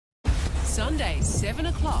Sunday, 7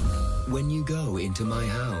 o'clock. When you go into my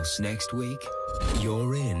house next week,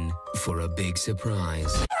 you're in for a big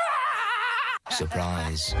surprise.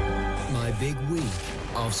 Surprise. My big week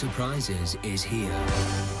of surprises is here.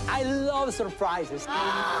 I love surprises.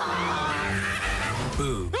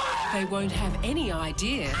 Boo. They won't have any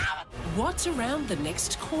idea what's around the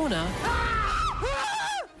next corner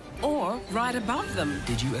or right above them.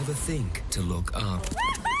 Did you ever think to look up?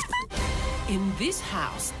 In this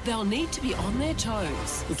house, they'll need to be on their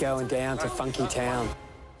toes. You're going down to Funky Town.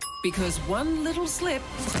 Because one little slip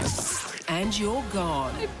and you're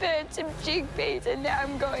gone. I burned some chickpeas and now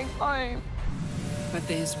I'm going home. But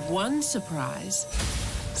there's one surprise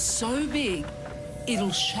so big,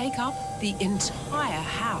 it'll shake up the entire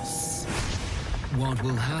house. What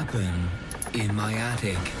will happen in my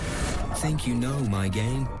attic? Think you know my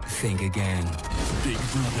game? Think again. Big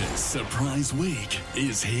Brother's Surprise Week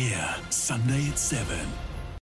is here. Sunday at 7.